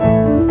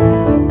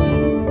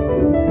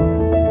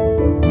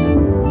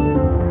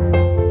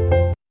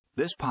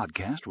This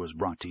podcast was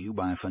brought to you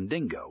by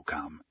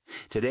Fundingo.com.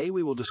 Today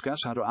we will discuss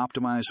how to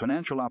optimize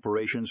financial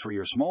operations for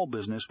your small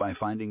business by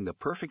finding the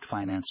perfect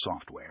finance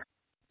software.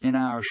 In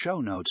our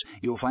show notes,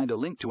 you'll find a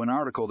link to an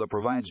article that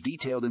provides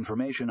detailed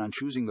information on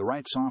choosing the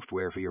right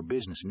software for your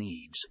business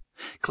needs.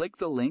 Click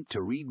the link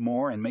to read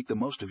more and make the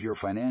most of your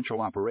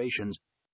financial operations